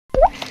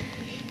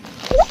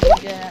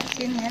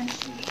Sino yan?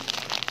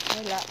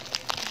 Wala.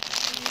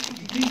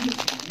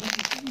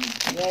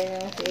 Gaya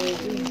na si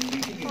Eddie.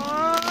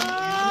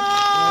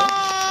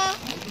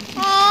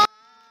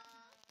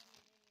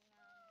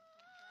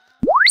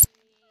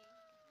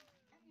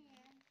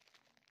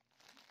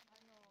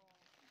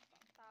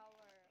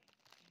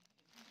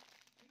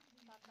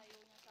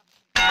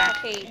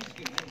 Okay.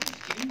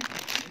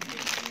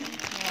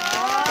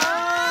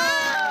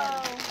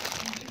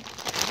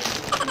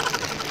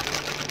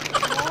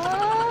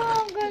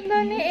 Wow,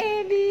 ganda ni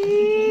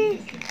Ellie.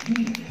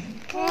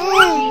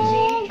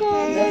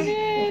 Ganda ni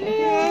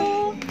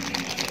Ellie.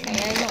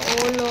 Ayan yung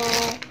ulo.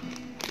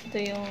 Ito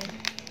yung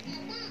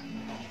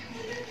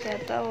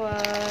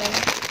katawan.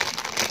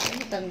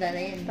 Tanda na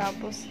yan.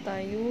 Tapos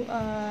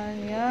tayuan.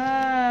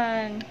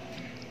 Yan.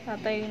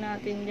 Tatayo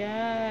natin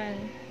dyan.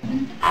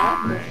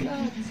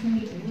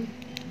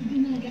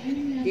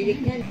 Dilik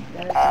yan.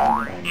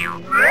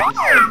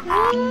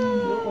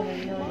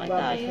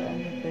 Tayo.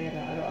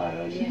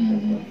 Araw-araw yan.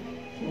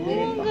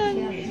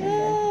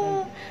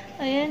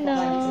 Ayan o.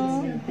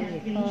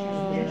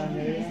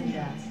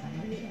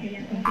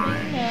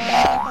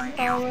 Pang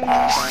tower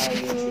na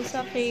tayo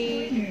sa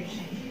cake.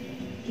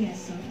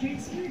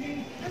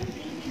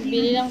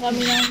 Bili lang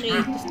kami ng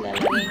cake. Tapos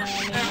lalagay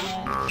namin yan.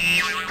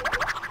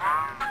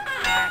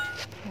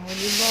 O,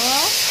 diba?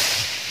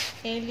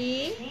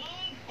 Ellie?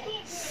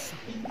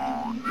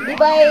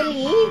 Diba,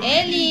 Ellie?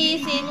 Ellie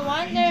in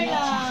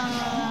Wonderland.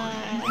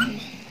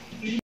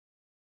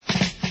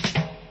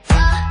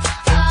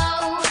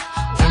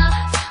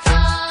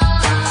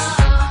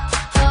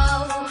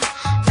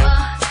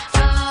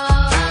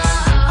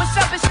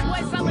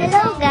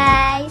 Hello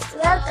guys!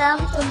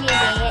 Welcome to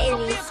Midea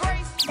Elisse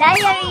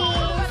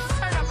Diaries!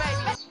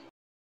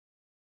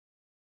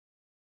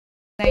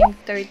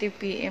 9:30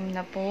 PM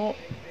na po.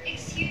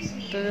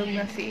 Tulog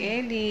na si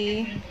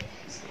Ellie.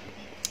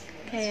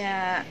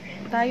 Kaya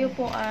tayo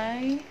po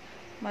ay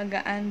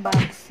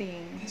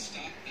mag-unboxing.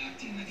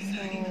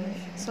 So,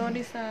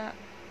 sorry sa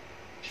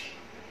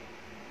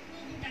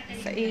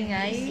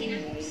ingay.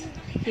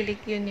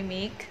 Hilik yun ni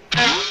Mick.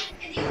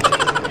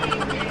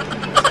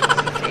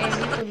 Si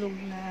Ellie tulog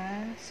na.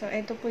 So,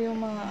 ito po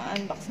yung mga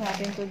unbox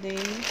natin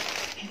today.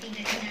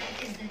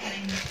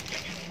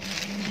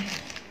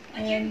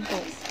 Ayan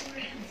po.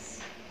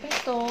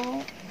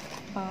 Ito,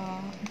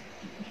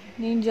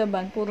 ninja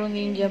band. Puro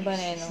ninja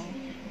band no?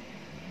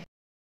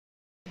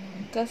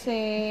 Kasi,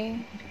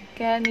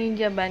 kaya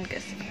ninja band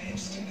kasi.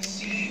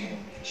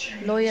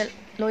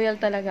 Loyal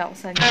talaga ako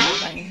sa ninja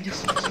band.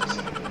 Just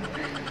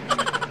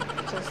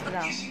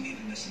lang.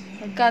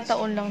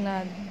 Nagkataon lang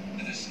na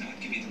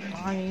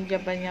mga ninja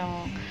band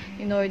yung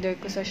in-order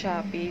ko sa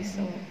SHOPPEE.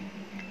 So,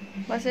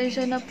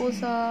 pasensya na po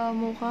sa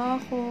mukha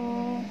ko.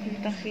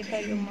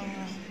 Kita-kita yung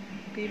mga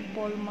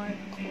pimple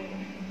mark ko.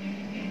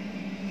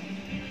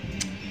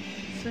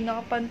 So,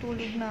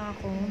 nakapantulog na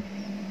ako.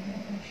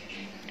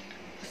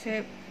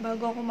 Kasi,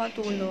 bago ako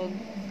matulog,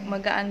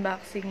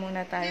 mag-unboxing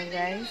muna tayo,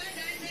 guys.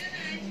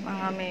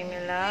 Mga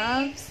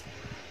MemeLoves.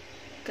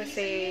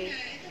 Kasi,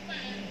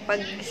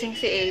 pag gising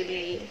si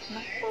Ellie,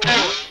 naku,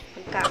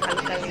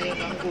 magkakalkal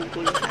yun ang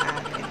Google sa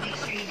atin.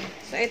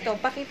 So, ito,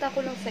 pakita ko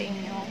lang sa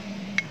inyo.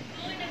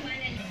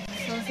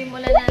 So,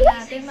 simulan na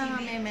natin, mga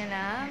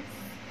MemeLoves.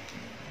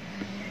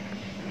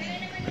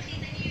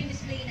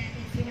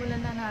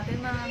 Simulan na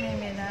natin, mga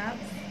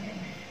MemeLoves.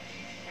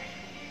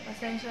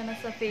 Pasensya na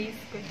sa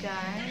face ko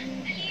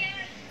dyan.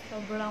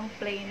 Sobrang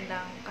plain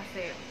lang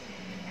kasi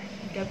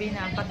gabi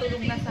na.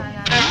 Patulog na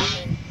sana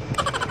natin.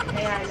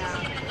 Kaya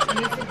lang,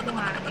 inisip ko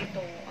nga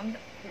ito.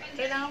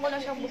 Kailangan ko na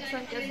siyang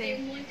buksan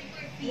kasi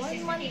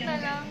 1 month na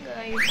lang,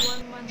 guys.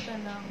 1 month na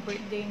lang.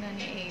 Birthday na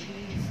ni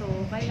Ellie. So,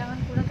 kailangan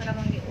ko na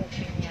talagang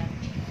i-open yan.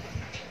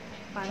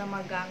 Para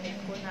magamit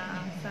ko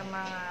na sa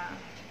mga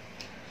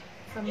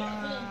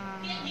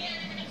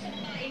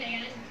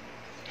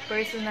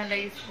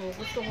personalize ko.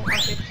 Gusto ko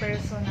kasi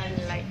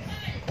personalize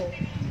ko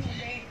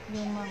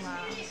yung mga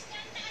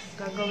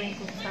gagawin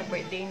ko sa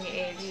birthday ni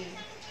Ellie.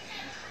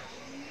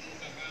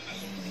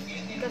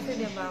 Kasi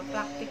diba,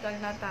 practical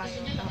na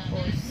tayo.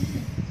 Tapos,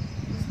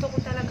 gusto ko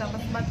talaga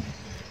mas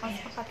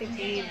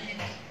makatipid.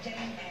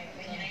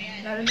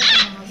 Lalo na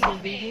sa mga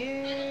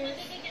souvenirs.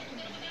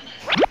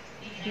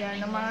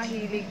 Yan, ang mga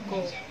hilig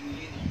ko.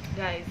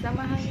 Guys,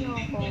 samahan niyo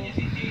ako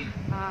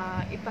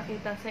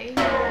ipakita sa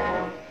inyo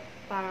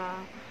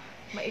para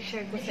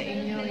ma-share ko sa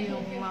inyo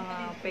yung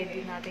mga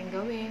pwede natin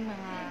gawin,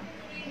 mga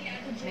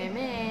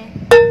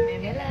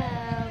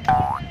MemeLoves,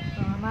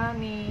 mga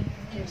mami,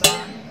 diba?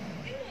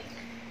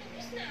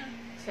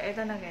 So,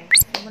 eto na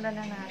guys. Simulan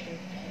na natin.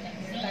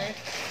 Start.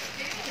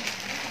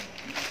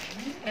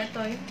 Eto,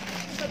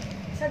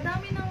 sa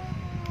dami ng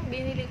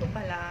binili ko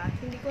pala,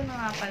 hindi ko na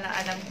nga pala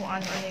alam kung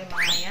ano yung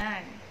mga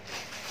yan.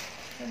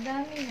 Sa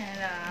dami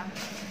na,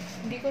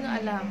 hindi ko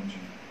na alam.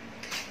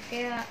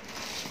 Kaya,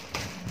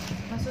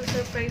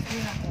 masusurprise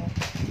din ako.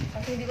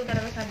 Kasi hindi ko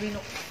talaga siya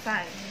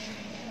binuksan.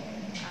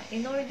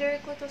 In-order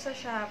ko to sa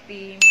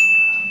SHOPPEE, mga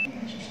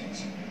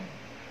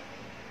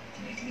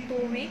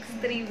 2 weeks,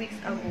 3 weeks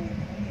ago.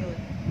 Yun.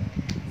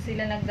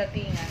 Sila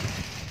nagdatingan.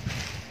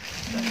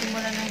 So,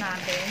 simulan na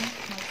natin.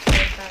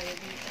 Mag-start tayo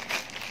dito.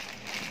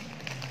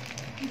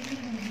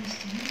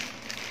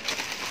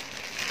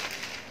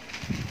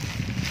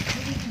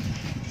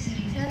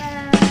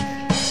 Tadaan!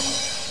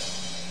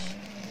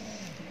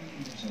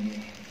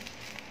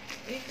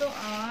 Ito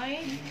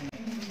ay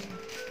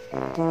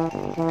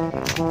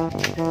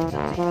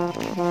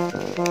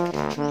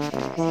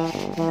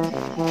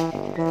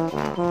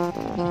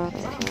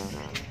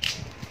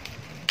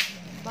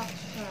box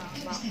siya.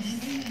 Box.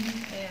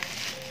 Ayan.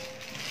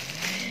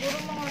 Siguro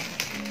mga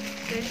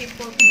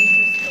 24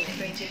 pieces to.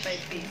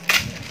 25 pieces.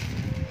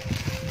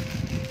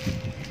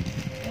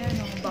 Ayan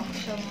ang box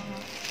siya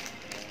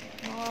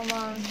mga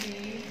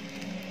manji.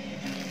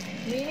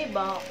 Mini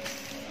box.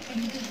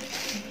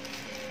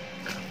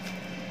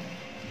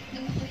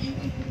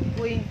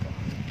 Buuin ko.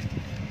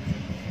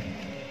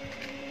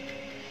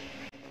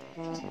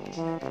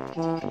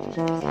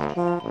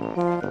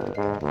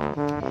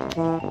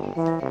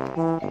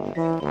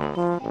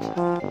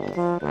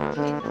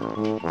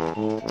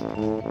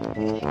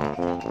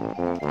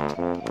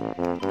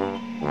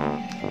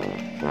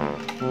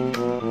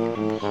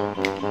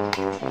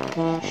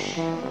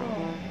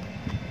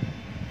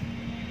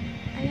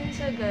 Ayan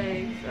siya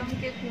guys. Ang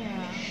cute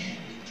niya.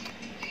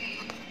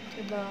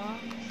 Diba?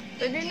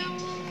 Pwede nang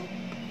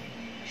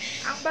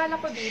ang bala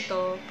ko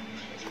dito,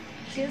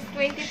 since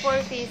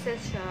 24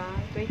 pieces siya,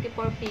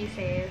 24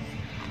 pieces,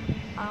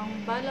 ang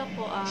bala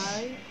ko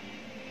ay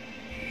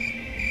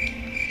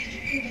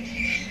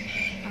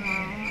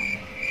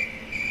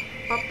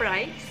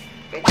pa-price.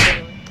 Pwede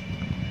yun.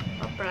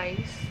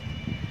 Pa-price.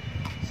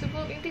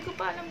 Siguro, hindi ko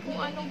pa alam kung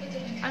anong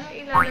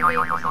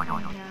ilalagay ko sa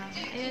kanya.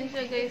 Ayan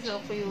siya guys,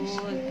 so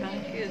cute.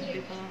 Ang cute,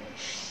 diba?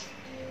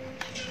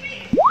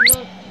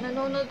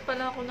 Nanonood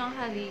pala ako ng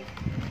halik.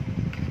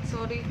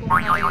 Sorry kung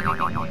narinig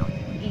ko yung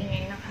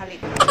ingay ng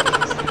halik. So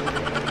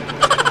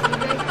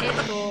guys,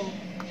 eto.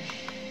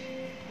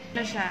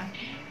 Na siya.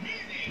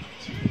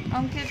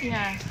 Ang cute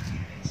niya.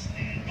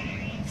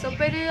 So,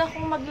 pwede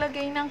akong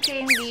maglagay ng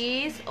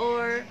candies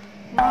or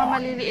mga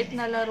maliliit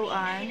na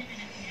laruan.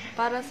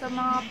 Para sa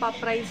mga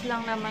pa-price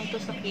lang naman to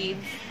sa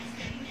kids.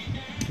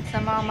 Sa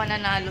mga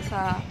mananalo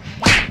sa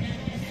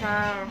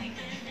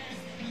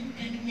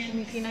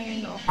kumikinang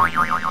yung loob.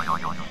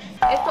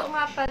 Ito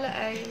nga pala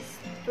ay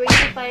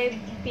 25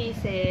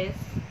 pieces,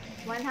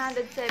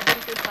 175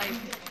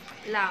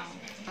 lang.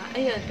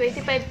 Ayun,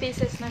 25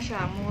 pieces na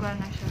siya. Mura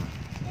na siya.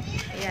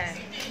 Ayan.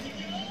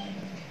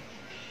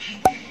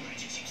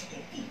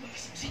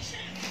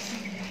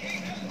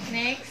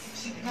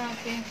 Next,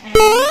 natin ay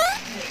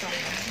ito.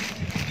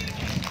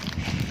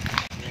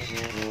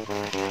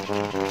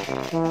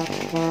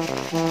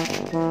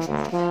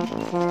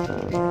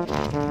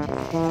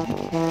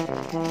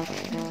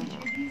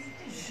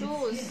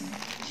 Shoes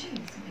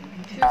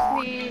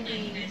ni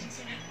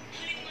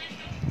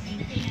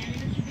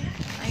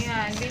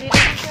ayan, binili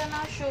ko siya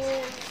ng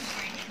shoes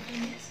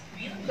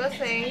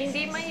kasi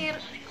hindi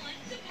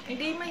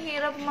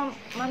mahirap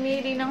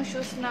mamili ng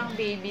shoes ng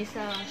baby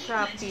sa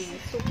Shopee.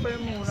 Super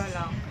mura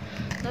lang.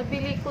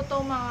 Nabili ko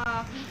to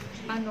mga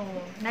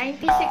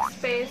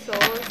 96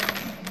 pesos.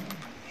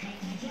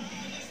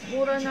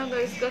 Mura na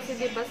guys kasi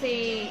diba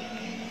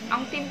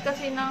ang team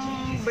kasi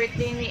ng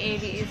birthday ni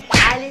Ellie is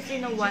Alice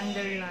in a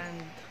Wonderland.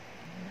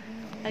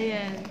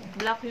 Ayan,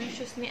 black yung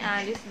shoes ni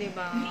Alice,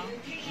 diba?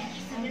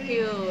 Ang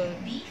cute.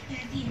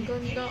 Ang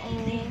ganda, oh.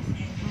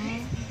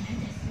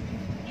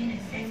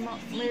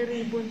 May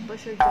ribbon pa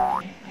siya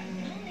dyan.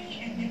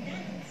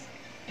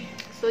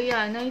 So,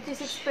 yeah, 96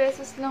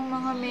 pesos lang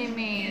mga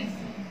meme.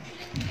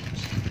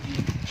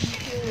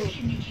 Cute.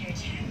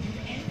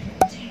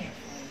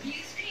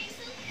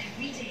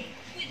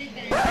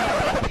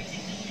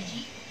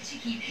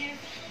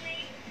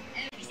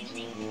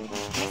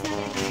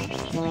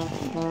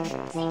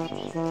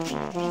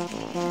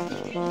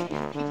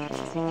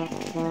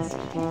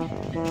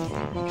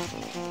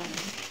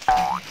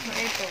 So,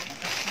 ito.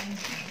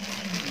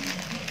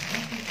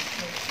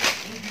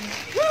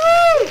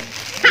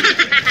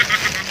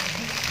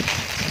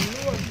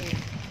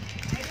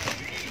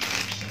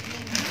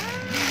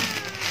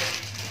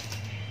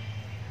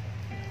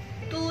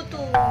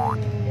 Tutu.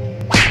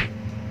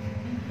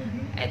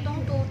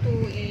 Etong tutu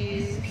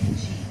is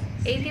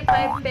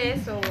 85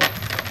 pesos.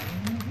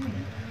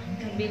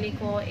 Nabili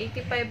ko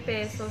 85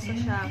 pesos sa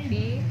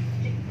Shopee.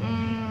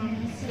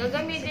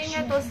 Gagamitin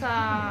niya to sa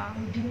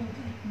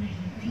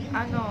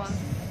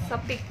sa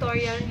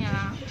pictorial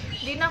niya.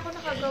 Hindi na ako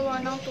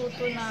nakagawa ng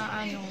tutu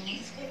na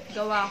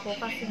gawa ko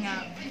kasi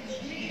nga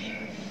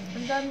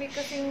ang dami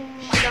kasing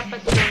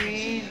dapat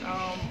gawin.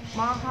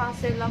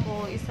 Makaka-hassle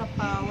ako, isa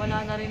pa,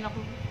 wala na rin ako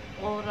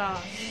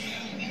oras.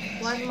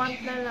 1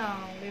 month na lang,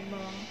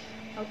 diba?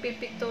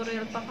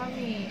 Magpipictorial pa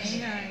kami.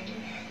 Ayan.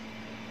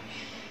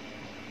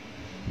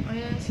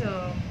 Ayan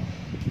siya.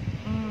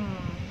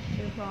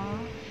 Diba?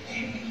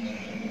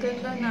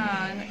 Ganda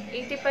na.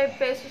 85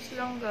 pesos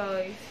lang,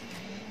 guys.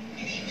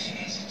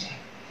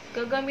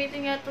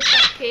 Gagamitin niya to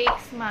sa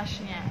cake smash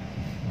niya.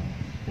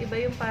 Iba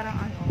yung parang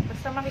ano.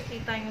 Basta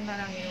makikita nyo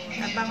na lang yun.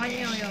 Abangan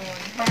nyo yun.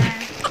 Ha?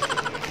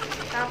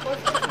 Tapos,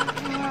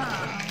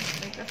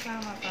 may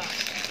kasama pa.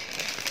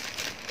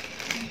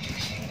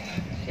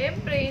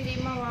 Siyempre, hindi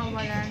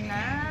mawawala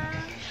na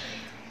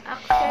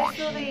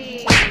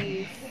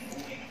accessories.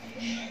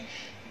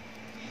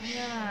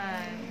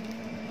 Ayan.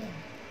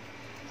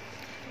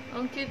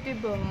 Ang cute,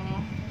 diba?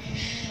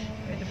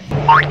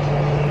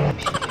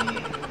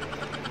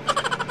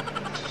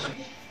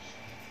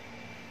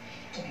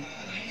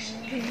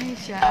 Ganyan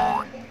siya.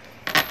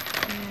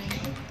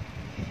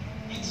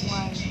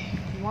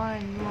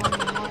 One.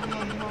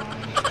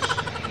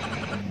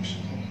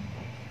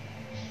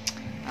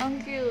 Ang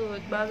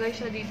cute. Bagay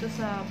siya dito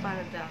sa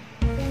parda.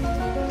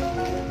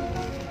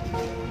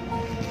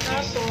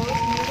 Tapos,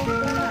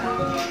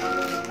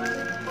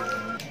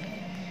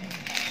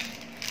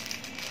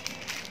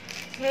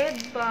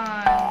 meron pa.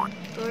 Headband.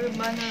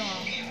 Turban na.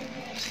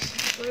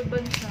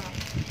 Turban siya.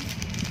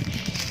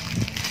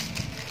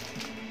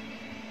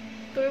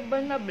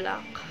 Turban na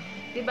black.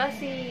 Diba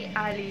si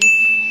Alice?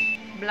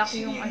 Black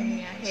yung ano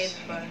niya,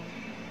 headband.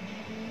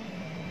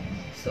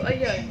 So,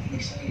 ayan.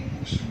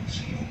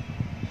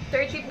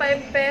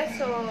 35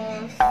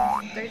 pesos.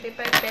 35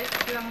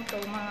 pesos lang to,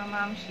 mga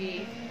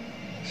mamshi.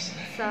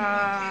 Sa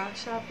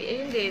Shopee.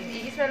 Ayun din.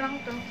 Iisa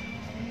lang to.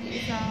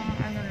 Iisang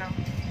ano lang.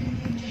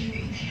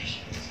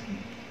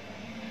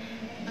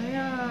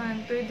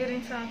 Ayan. Pwede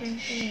rin sa akin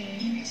to.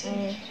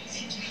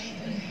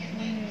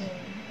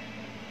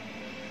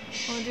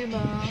 O,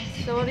 diba?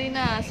 Sorry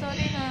na sa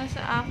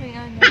aking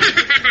ano.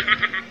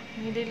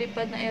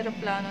 Nililipad na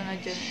aeroplano na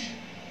dyan.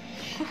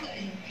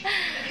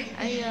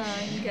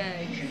 Ayan,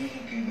 guys.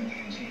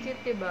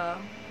 Cute, diba?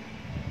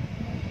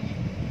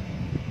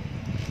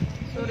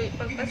 Sorry,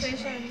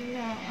 pagpasensya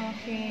nila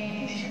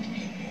aking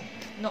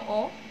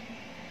noo.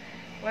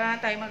 Wala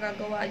na tayong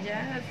magagawa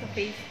dyan. At sa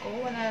face ko,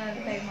 wala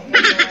na tayong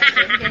magagawa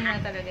dyan. Kaya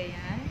na talaga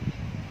yan.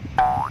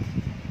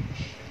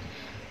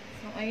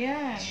 So,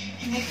 ayan.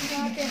 Next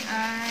natin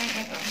ay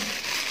ito.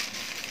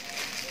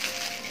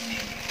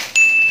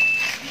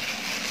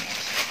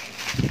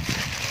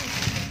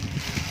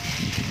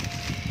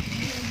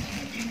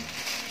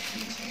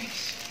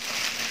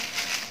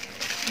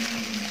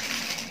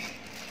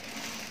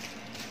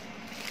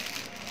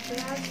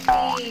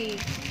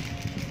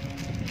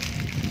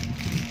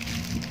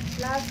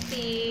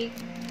 Plastic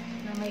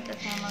na may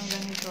kasamang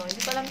ganito. Hindi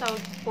ko alam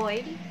tawag,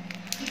 foil.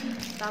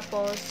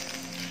 Tapos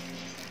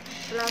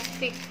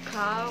plastic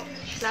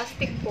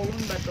foam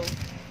ba to?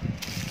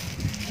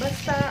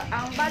 Basta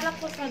ang bala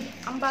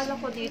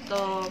ko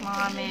dito,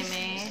 mga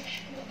meme,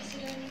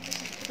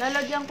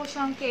 lalagyan ko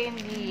siyang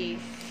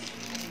candies.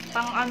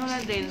 Pang ano na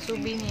din,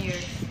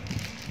 souvenirs.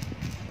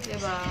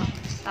 Diba?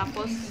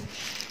 Tapos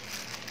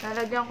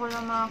lalagyan ko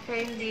ng mga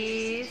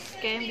candies.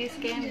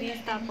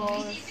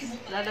 Tapos,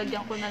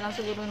 lalagyan ko na lang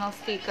siguro ng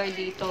sticker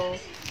dito.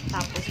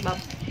 Tapos,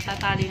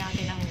 tatali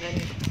natin ng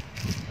ganito.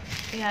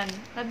 Ayan.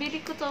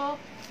 Nabili ko to.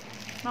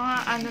 Mga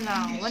ano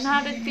lang.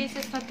 100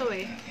 pieces na to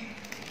eh.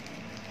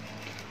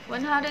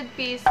 100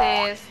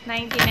 pieces,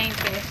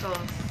 99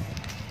 pesos.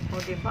 O,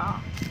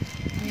 diba?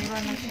 Mura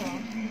na siya.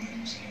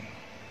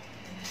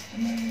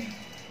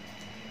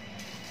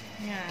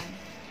 Ayan.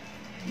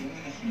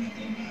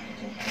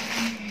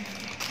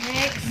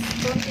 Next,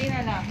 konti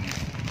na lang.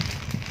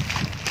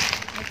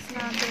 Next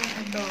natin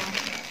ito.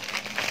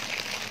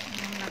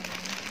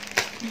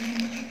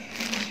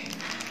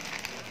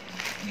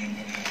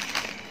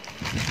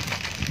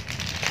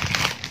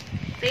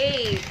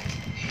 Tape.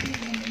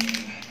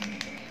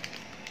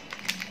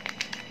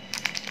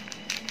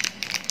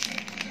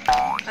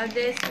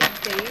 Adhesive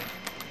tape.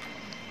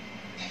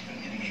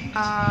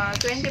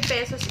 20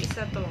 pesos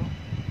isa to.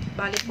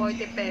 Bali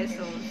 40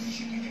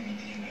 pesos.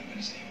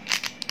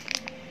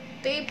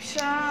 Tape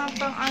siya,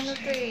 pang ano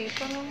to eh,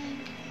 pang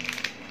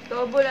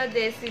double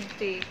adhesive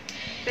tape.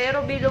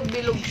 Pero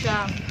bilog-bilog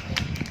siya.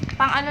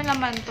 Pang ano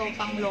naman to,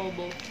 pang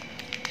lobo.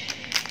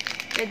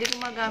 Pwede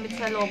kong magamit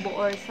sa lobo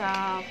or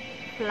sa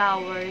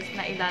flowers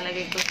na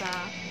ilalagay ko sa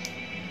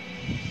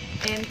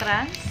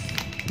entrance.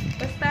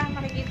 Basta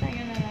makikita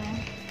nyo na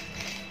lang.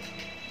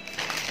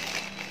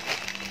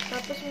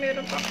 Tapos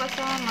meron pang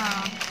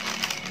kasama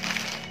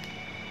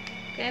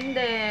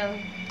candle.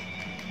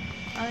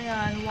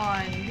 Ayan,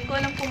 1. Hindi ko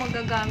alam kung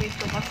magagamit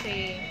to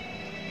kasi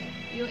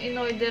yung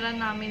in-orderan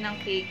namin ng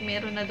cake,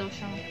 meron na daw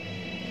siyang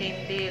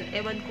candle.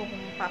 Ewan ko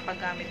kung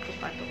papagamit ko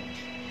pa to.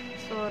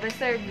 So,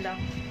 reserve lang.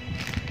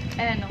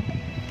 Ayan o.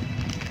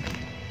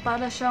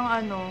 Para siyang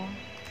ano,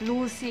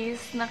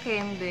 lucis na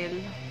candle.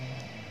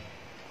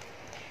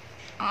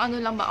 Ang ano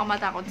lang baka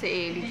matakot si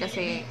Ellie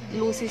kasi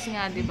lucis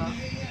nga, diba?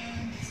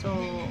 So,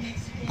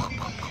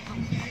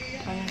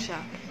 ano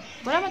siya.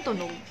 Wala man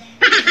tunog.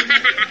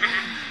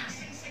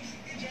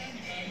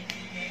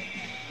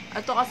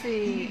 Ito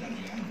kasi,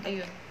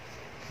 ayun.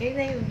 Yun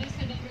na yun.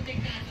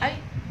 Ay,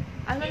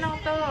 ano lang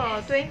to?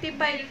 25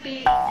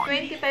 pesos.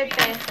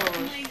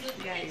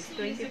 Guys,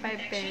 25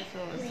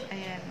 pesos.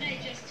 Ayan.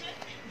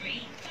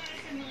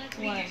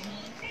 1.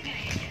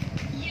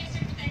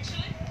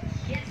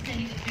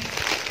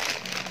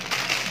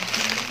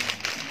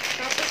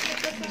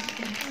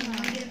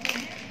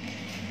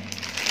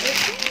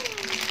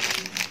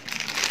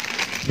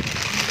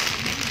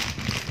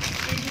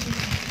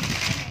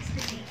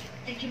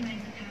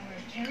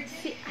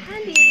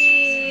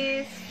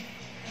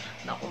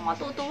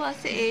 nakakatutuwa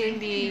si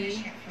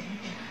Ellie.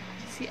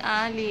 Si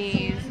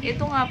Alice.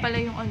 Ito nga pala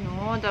yung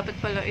ano. Dapat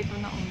pala ito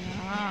na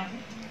una.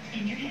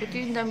 Ito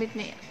yung damit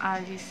ni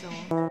Alice, oh.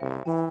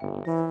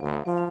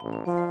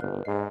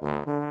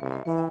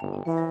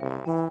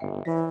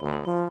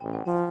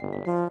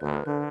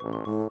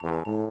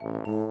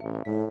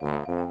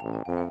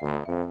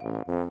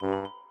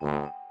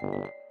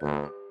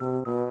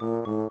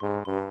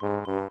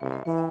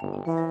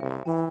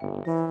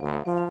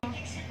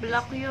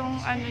 Black yung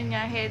ano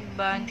niya,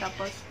 headband,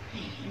 tapos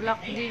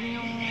black din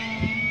yung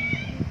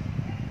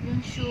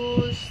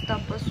shoes,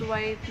 tapos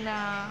white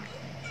na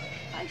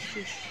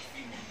shoes.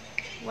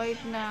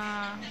 White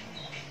na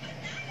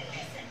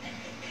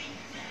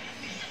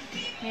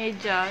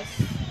medyas.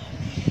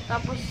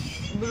 Tapos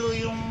blue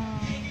yung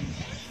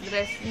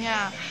dress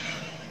niya.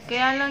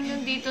 Kaya lang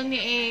yung dito ni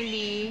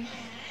Ellie,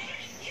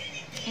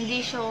 hindi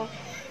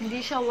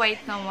siya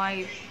white na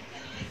white.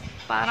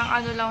 Parang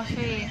ano lang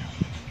siya eh.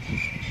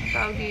 Ang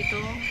tawag dito.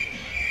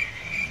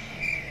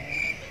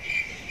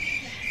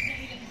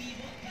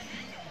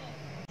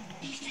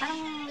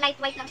 Parang light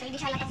white lang siya,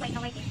 hindi siya latang white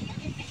na white eh.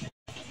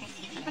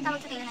 Ano pa tawag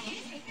sa tayo na yun?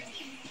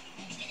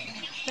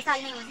 Basta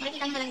yun na yun,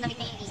 makikita nyo na lang damit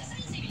na Ellie.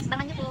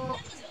 Bangan nyo po.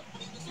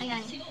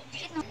 Ayan.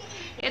 Shit no.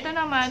 Ito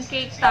naman,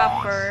 cake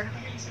topper.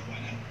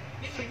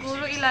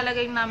 Siguro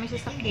ilalagay namin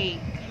siya sa cake.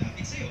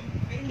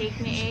 Cake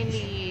ni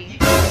Ellie.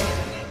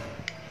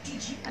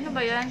 Ano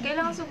ba yan?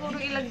 Kailangan siguro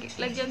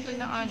ilagyan to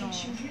ng ano.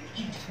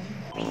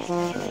 Ay,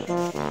 diba?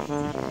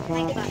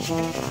 Alagin mo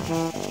siya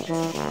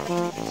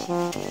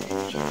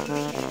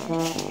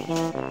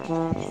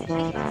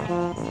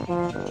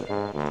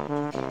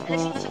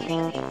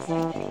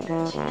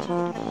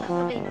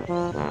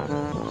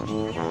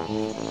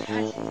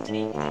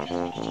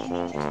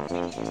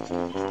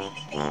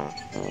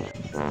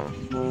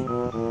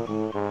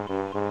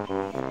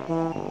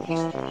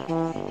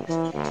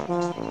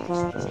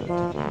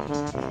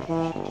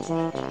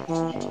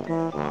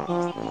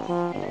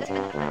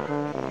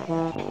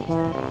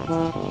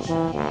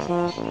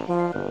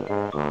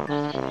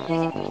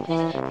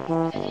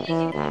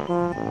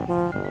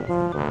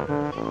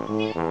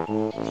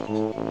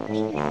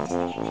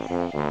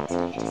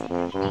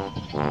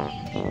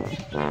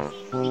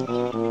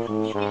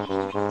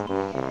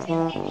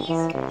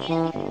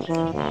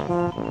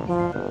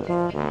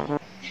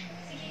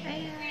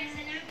Ayan.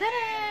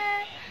 Tada!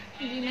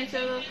 Hindi na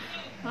siya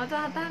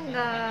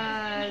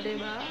matatanggal,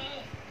 diba?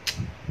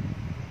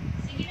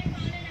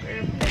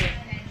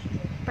 Perfect.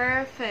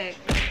 Perfect.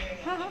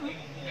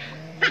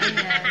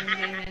 Ayan,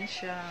 ganyan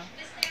siya.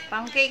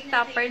 Pang cake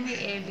topper ni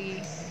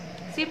Ellie.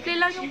 Simple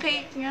lang yung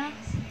cake niya.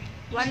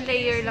 1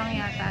 layer lang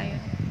yata yun.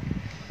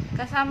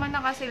 Kasama na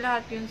kasi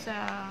lahat yun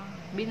sa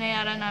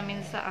binayaran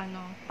namin sa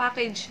ano,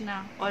 package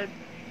na.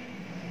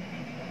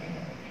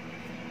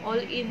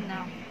 All in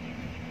na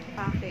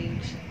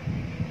package.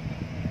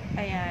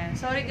 Ayan.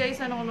 Sorry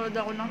guys, nanonood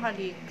ako ng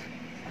halik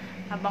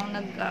habang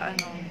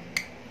nag-ano.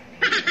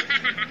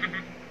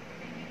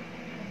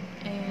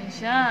 Ayan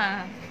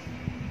siya.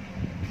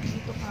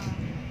 Dito ka.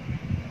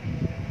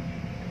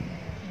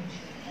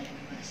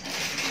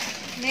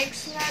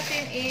 Next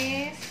natin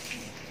is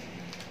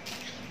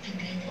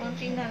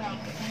konti na lang.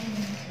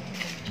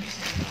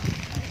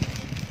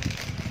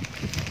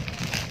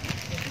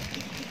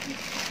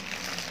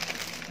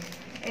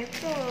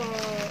 Ito.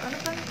 Ano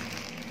pa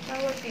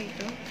tawag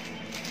dito?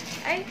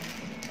 Ay,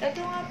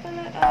 ito nga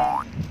pala.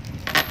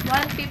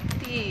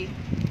 150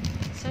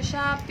 sa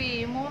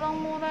Shopee.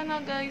 Murang-mura na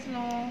guys,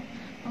 no?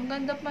 Ang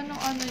ganda pa ng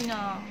ano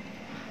niya.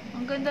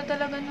 Ang ganda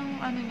talaga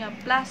ng ano niya.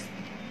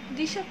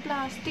 Hindi siya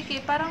plastic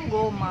eh. Parang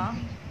goma.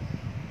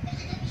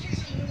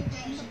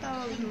 Ano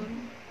tawag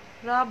doon?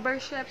 Rubber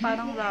siya.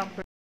 Parang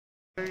rubber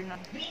na.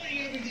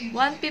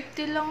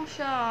 150 lang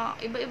siya.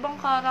 Iba-ibang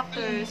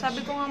character.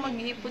 Sabi ko nga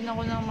mag-iipon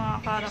ako ng mga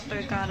character.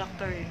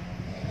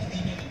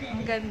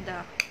 Ang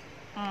ganda.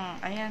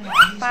 Ayan.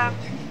 Pack.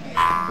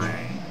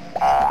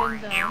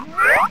 Ganda.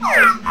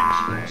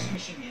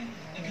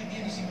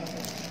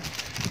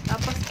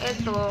 Tapos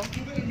ito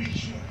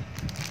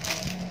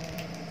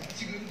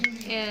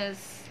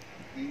is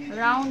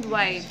round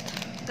white.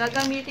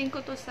 Gagamitin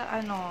ko to sa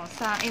ano,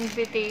 sa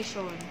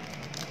invitation.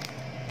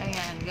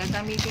 Ayan,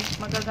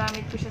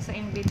 magagamit ko siya sa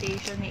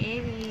invitation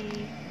ni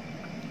Ellie.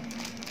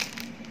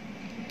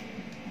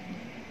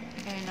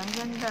 Ayan, ang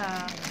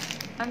ganda.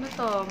 Ano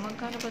to?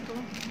 Magkano ba to?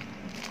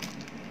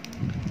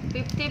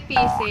 50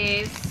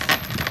 pieces.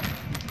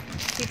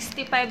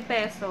 65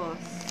 pesos.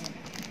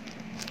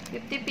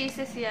 50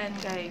 pieces yan,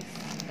 guys.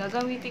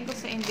 Gagamitin ko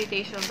sa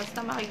invitation.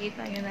 Basta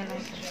makikita nyo na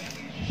lang.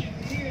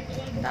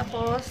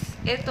 Tapos,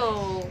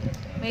 ito.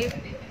 May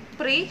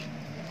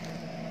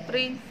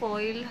print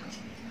foil.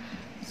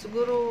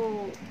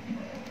 Siguro,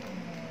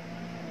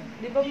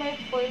 di ba may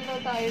foil na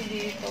tayo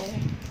dito?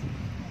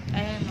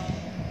 Ayan o.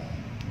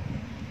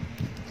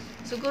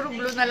 Siguro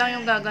blue na lang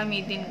yung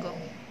gagamitin ko.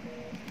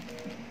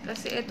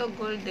 Kasi ito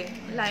gold eh.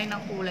 Lain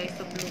ng kulay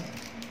sa blue.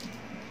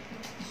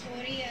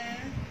 Sorry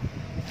ah.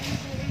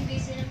 Sobrang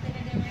busy lang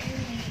talaga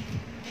ngayon eh.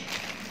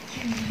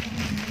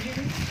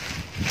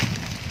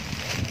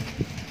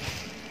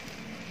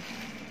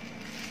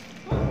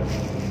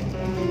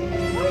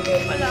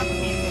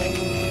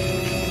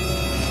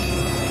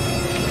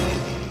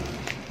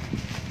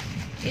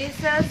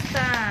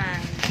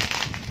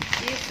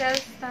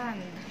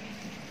 stand.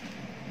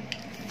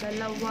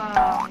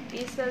 Dalawang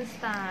easel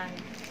stand.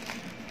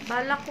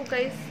 Balak ko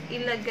guys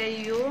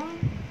ilagay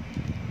yung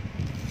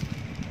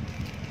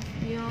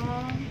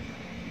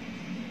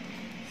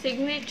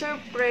signature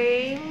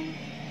frame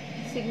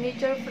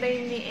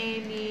ni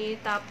Ellie,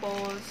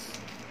 tapos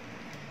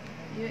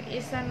yung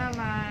isa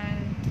naman,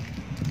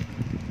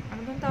 ano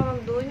bang tawag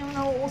doon? Yung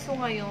nauuso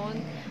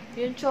ngayon,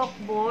 yung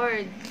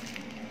chalkboard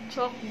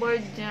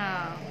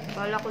niya.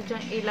 Bala ko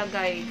dyan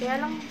ilagay.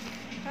 Kaya lang,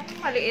 parang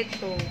maliit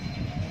to.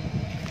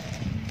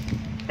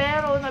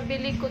 Pero,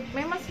 nabili ko,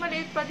 may mas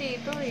maliit pa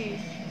dito eh.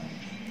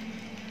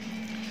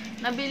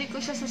 Nabili ko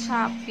siya sa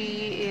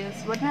Shopee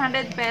is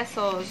 100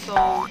 pesos.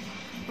 So,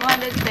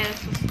 200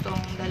 pesos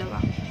tong dalawa.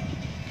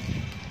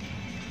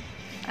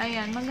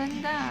 Ayan,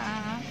 maganda.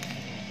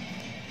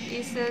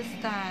 Easel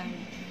stand.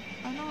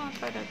 Ano nga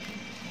pala to?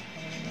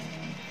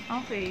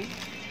 Okay.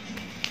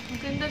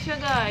 Maganda siya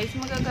guys.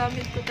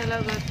 Magagamit ko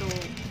talaga to.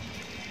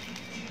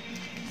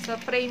 Sa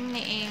frame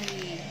ni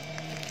Ellie.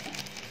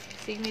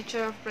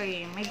 Signature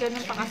frame. May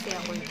ganun pa kasi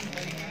ako.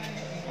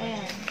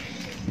 Ayan.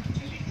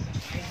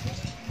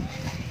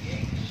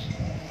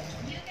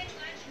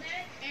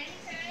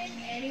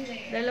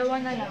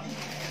 Dalawa na lang.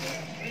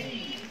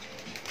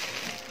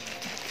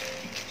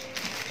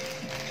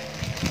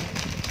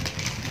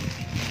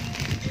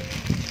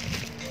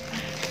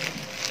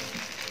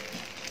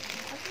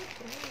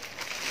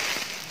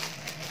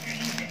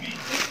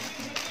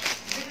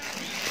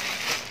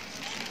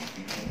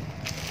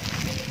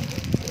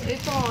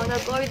 Ito,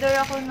 nag-order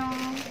ako ng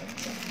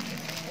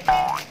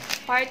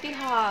party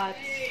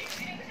hats.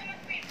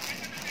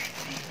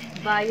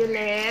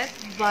 Violet,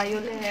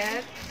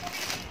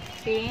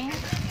 pink,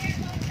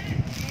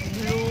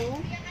 blue,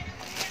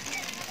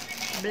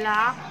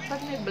 black.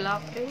 Ba't may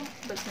black?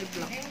 Ba't may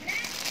black?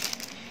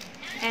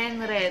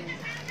 And red.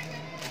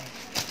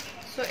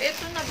 So,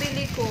 ito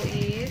nabili ko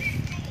is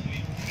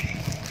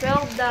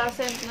 12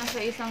 dozen na sa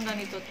isang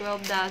ganito. 12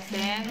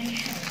 dozen.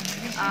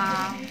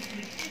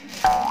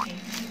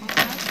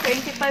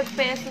 25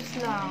 pesos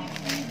lang.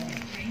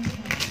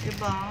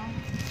 Diba?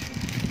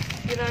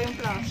 Sira yung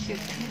plastic.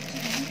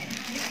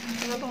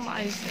 Ano bang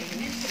maayos na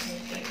yun?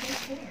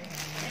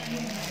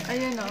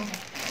 Ayan o.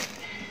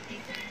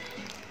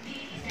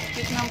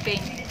 Cute ng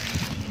pink.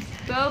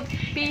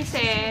 12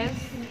 pieces,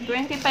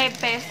 25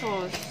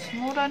 pesos.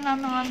 Mura na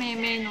mga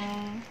meme,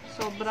 no?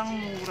 Sobrang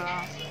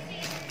mura.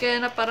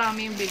 Kaya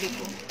naparami yung bili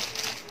ko.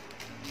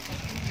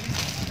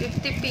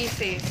 50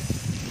 pieces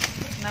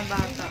na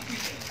bata.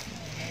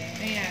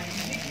 Ayan.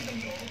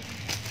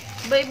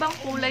 Iba-ibang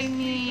kulay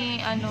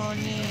ni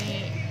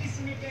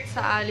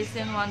sa Alice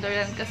in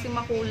Wonderland kasi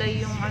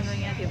makulay yung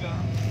niya, diba?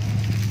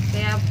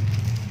 Kaya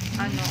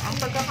ang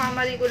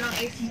pagkakamali ko lang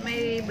is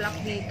may black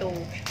dito.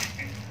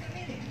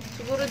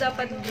 Siguro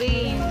dapat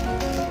green.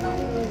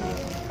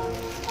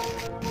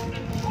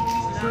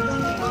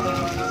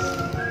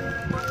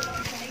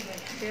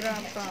 Tira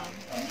pa.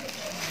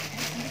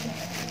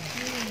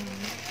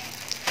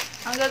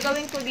 Ang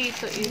gagawin ko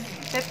dito is,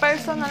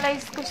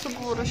 pe-personalize ko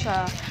siguro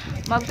siya.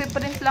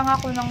 Magpiprint lang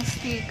ako ng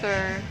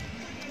sticker.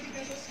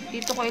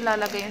 Dito ko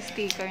ilalagay yung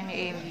sticker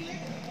ni Amy.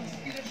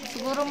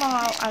 Siguro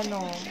mga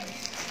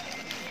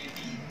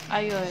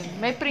ayun.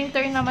 May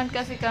printer naman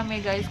kasi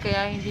kami guys,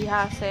 kaya hindi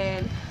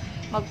hassle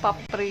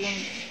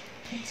magpa-print.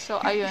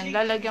 So, ayun.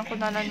 Lalagyan ko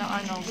na lang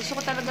ng gusto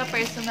ko talaga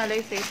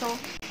personalize eh. So,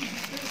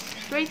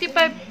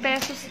 25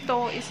 pesos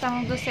to,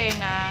 isang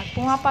dosena.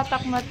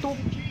 Pumapatak na 2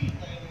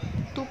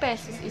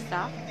 pesos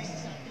isa.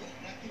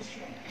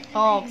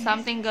 Oh,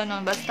 something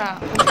ganon. Basta,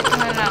 ulit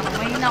na lang.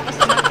 Mahina ako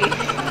sa mati.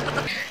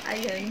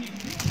 Ayun.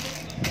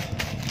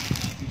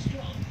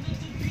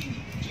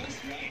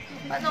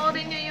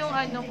 Panoorin nyo yung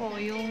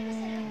yung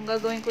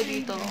gagawin ko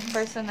dito.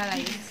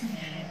 Personalize.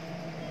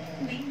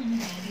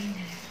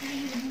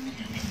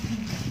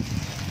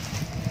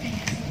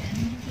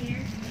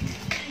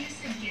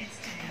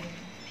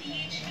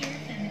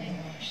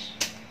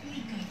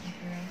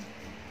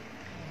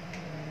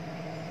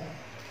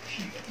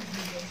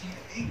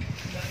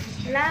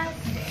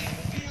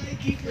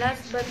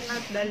 Last but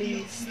not the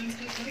least.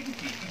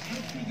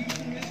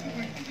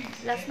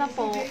 Last na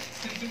po.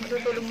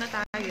 Matutulog na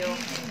tayo.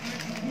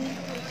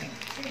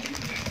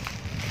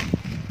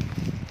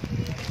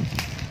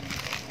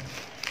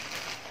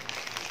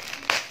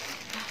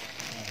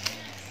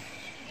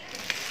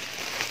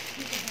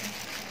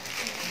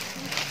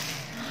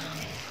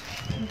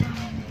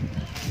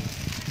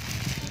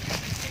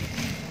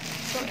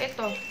 So,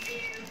 ito.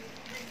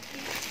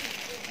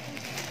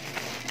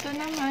 Ito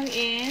naman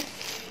is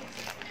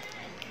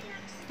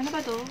ano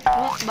ba to?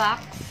 Loot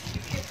box.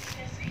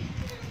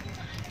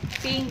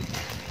 Pink.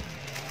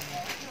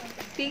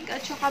 Pink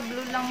at saka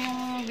blue lang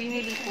yung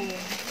binili ko.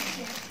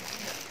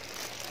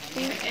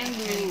 Pink and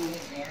blue.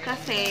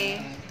 Kasi,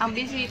 ang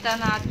bisita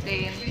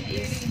natin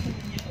is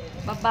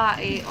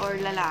babae or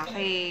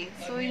lalaki.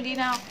 So, hindi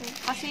na ako,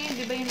 kasi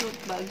di ba yung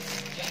loot bags?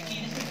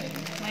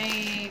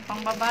 May pang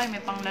babae,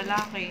 may pang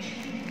lalaki.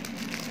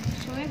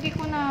 So, hindi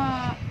ko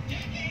na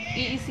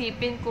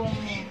iisipin kung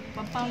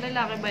pang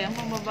lalaki ba yan,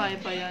 pang babae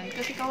ba yan.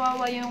 Kasi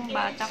kawawa yung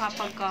bata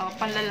kapag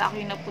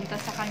panlalaki na punta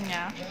sa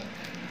kanya.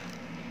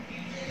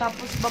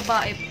 Tapos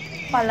babae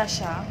pala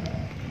siya.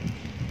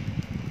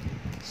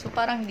 So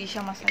parang hindi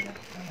siya masaya.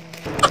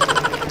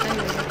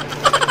 Ayun.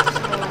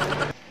 So,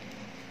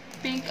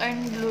 pink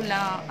and blue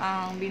lang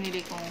ang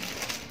binili ko.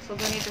 So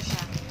ganito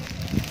siya.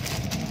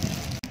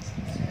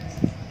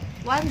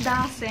 1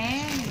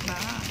 dozen,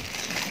 diba?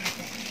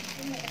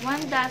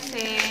 1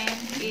 dozen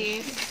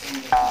is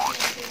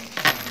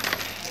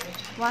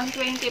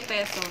 120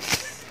 pesos.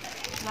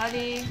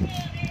 Bali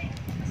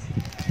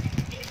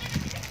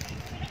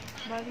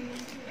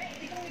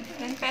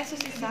 10 pesos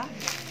isa.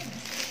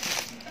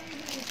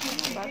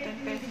 Ano ba?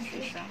 10 pesos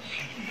isa.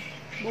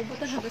 Bobo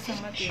talaga sa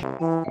mati.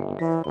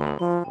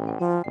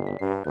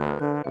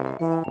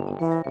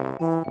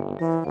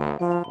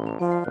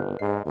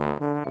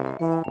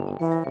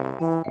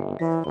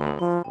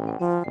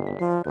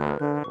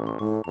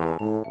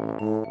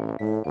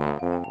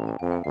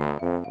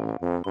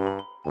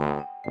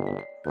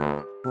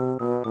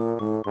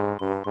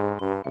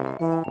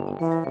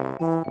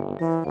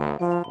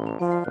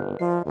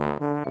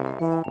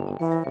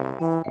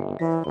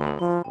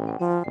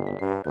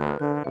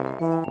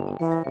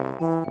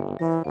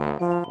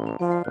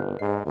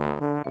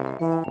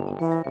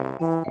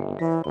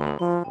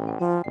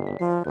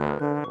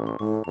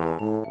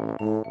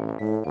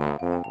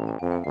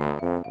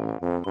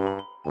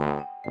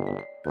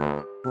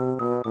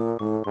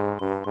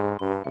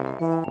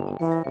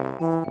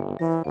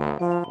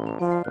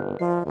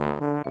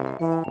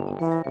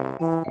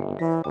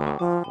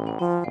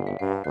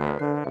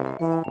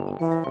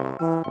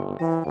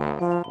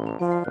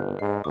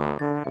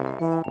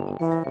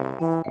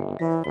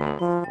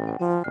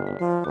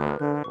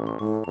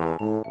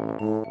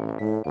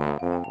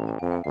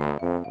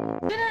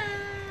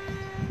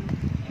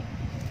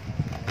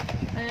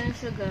 Ayan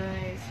siya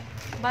guys.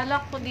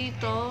 Balak ko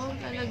dito,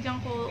 lalagyan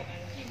ko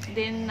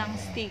din ng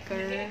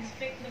sticker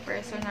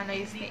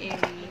personalized ni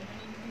Ellie.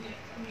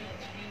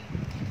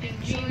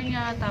 Picture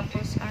niya,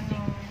 tapos ano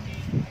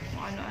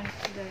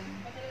din.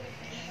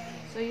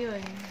 So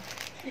yun.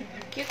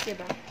 Cute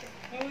diba?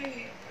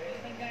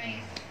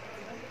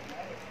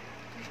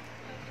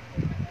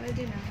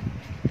 Pwede na.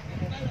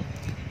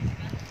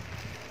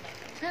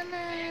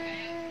 Tama!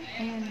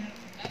 Ayan.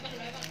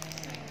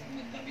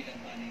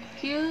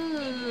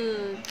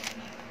 Cute!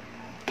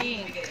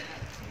 Pink.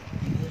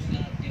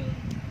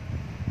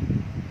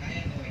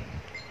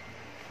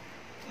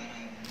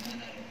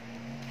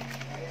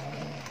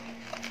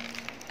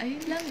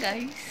 Ayun lang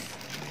guys.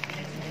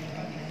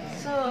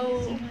 So,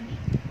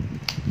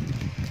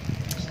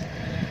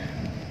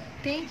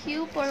 thank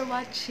you for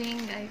watching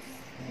guys.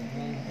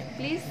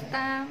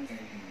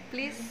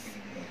 Please,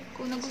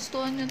 kung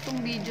nagustuhan nyo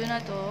itong video na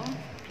to,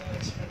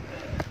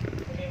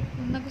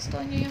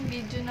 yung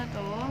video na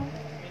to,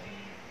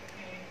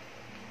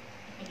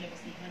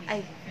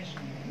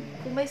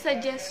 kung may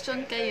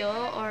suggestion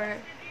kayo or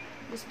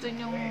gusto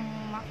nyong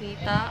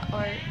makita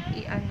or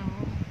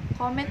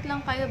comment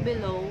lang kayo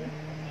below.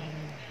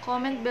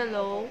 Comment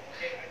below.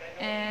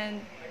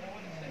 And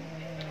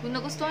kung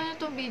nagustuhan nyo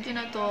itong video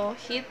na to,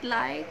 hit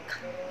like.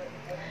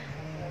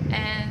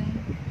 And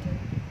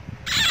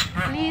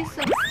please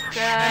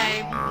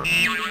subscribe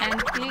and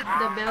click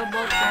the bell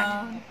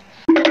button.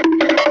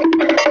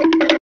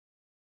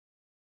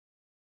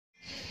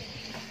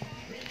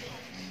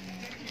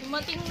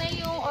 Dumating na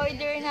yung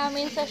order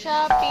namin sa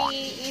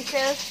Shopee,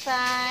 easel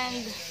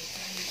stand.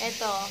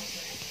 Ito.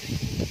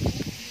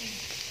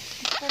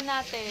 Saan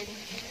natin?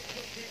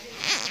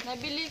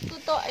 Nabili ko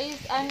to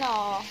is 400.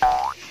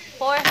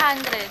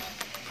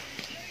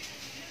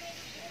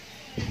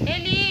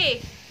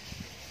 Ellie!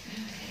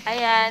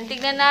 Ayan,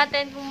 tignan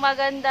natin kung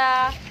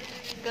maganda.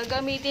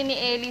 Gagamitin ni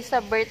Ellie sa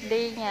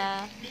birthday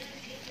niya.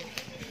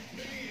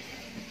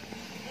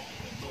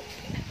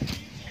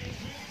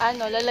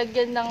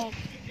 Lalagyan ng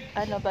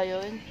ba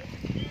yun?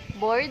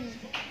 Board?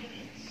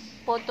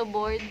 Photo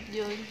board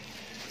yun.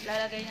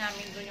 Lalagay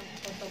namin doon yung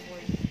photo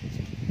board.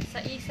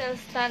 Sa easel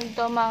stand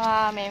to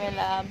mga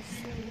MemeLoves.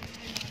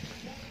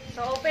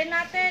 So, open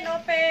natin.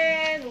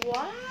 Open!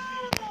 Wow!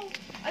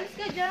 Alis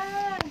ka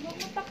dyan! Huwag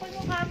mo takpan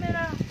yung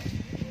camera.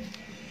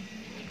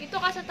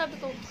 Ito ka sa tabi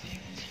ko.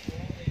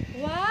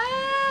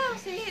 Wow!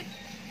 Sit!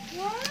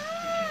 Wow!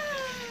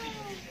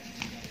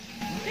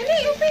 Dali!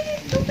 Open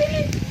it! Open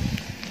it!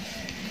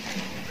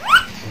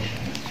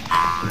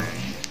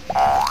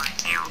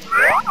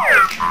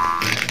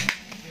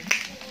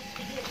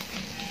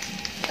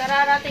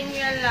 Kararating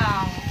yan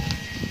lang.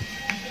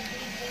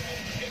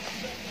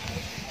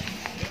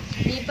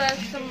 Di pa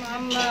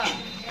sumama.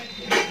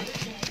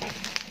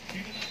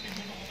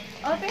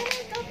 Open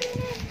it!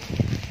 Open it!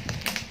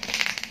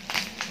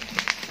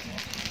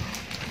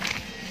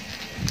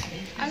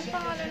 Ano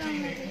pangalan lang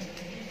natin?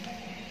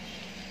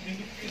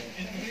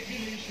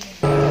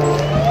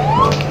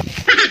 Wow!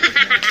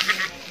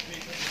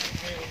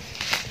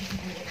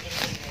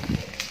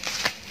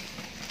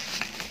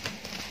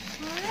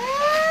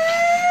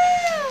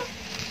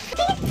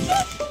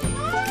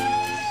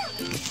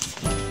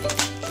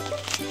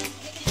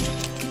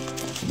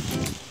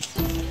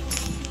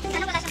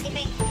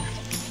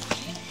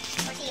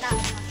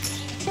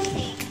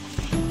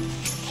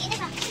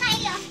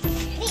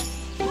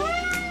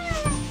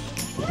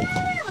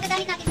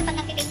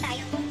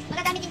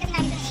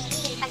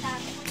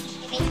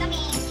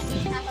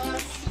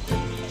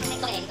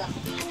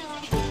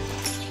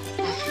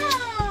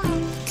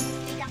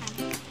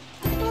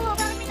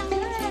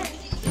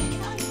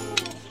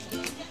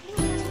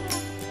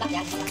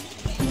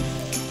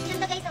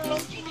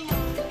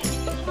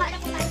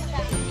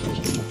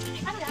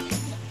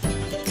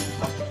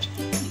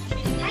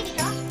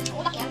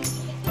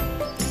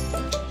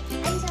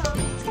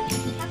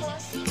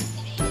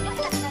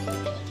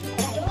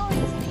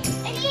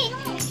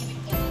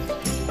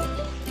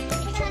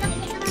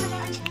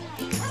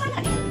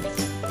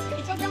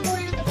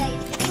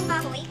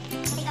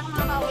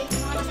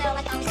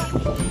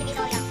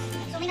 Ito lang.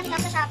 So, may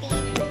nakita sa Shopee.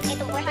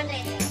 Ito,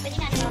 400. Pwede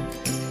na ito.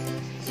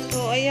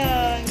 So,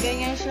 ayan.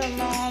 Ganyan siya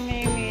mga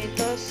meme.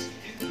 Tapos,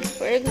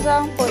 for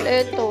example,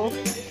 ito.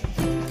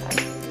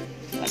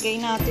 Lagay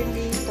natin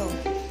dito.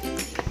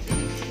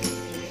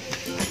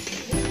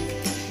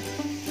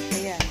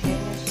 Ayan.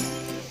 Ganyan siya.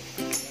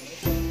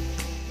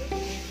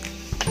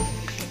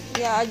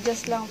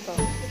 I-adjust lang to.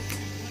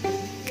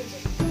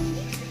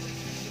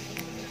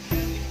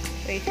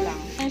 Wait lang.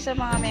 Ayan sa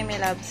mga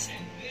MemeLoves.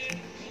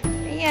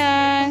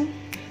 Ayan.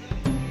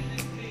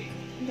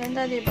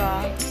 Ganda,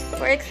 diba?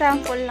 For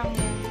example lang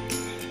yun.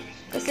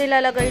 Kasi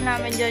lalagay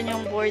namin dyan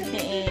yung board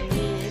ni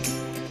Elise.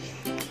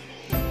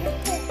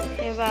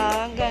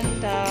 Diba? Ang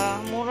ganda.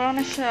 Mura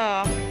na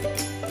siya.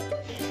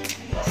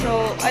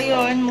 So,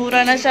 ayun.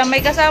 Mura na siya.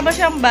 May kasama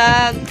siyang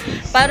bag.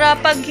 Para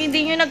pag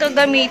hindi nyo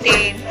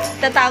nagagamitin,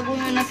 tatago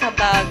nyo na sa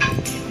bag.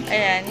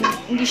 Ayan.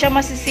 Hindi siya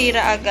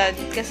masisira agad.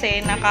 Kasi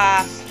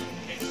nakabag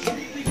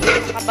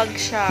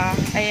siya.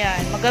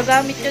 Ayan.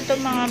 Magagamit nyo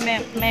itong mga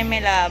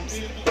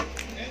MemeLoves.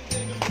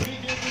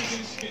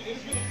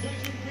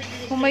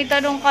 Kung may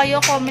tanong kayo,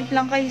 comment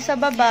lang kayo sa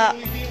baba.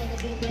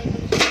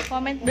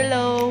 Comment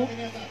below.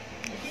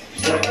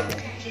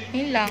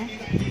 Yun lang.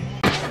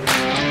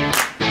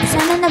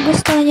 Sana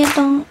nagustuhan niyo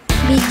itong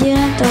video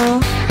na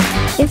to.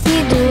 If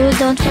you do,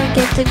 don't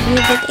forget to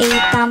give it a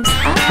thumbs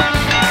up.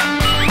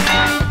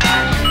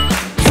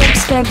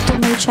 Subscribe to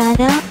my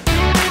channel.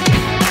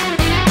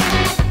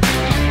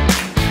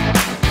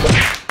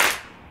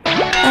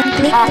 And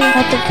click the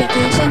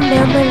notification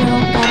bell below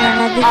para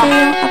lagi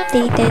kayong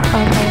updated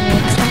on my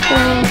next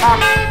upload.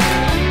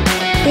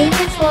 Thank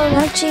you for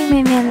watching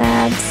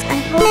MemeLoves. I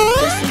hope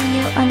to see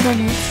you on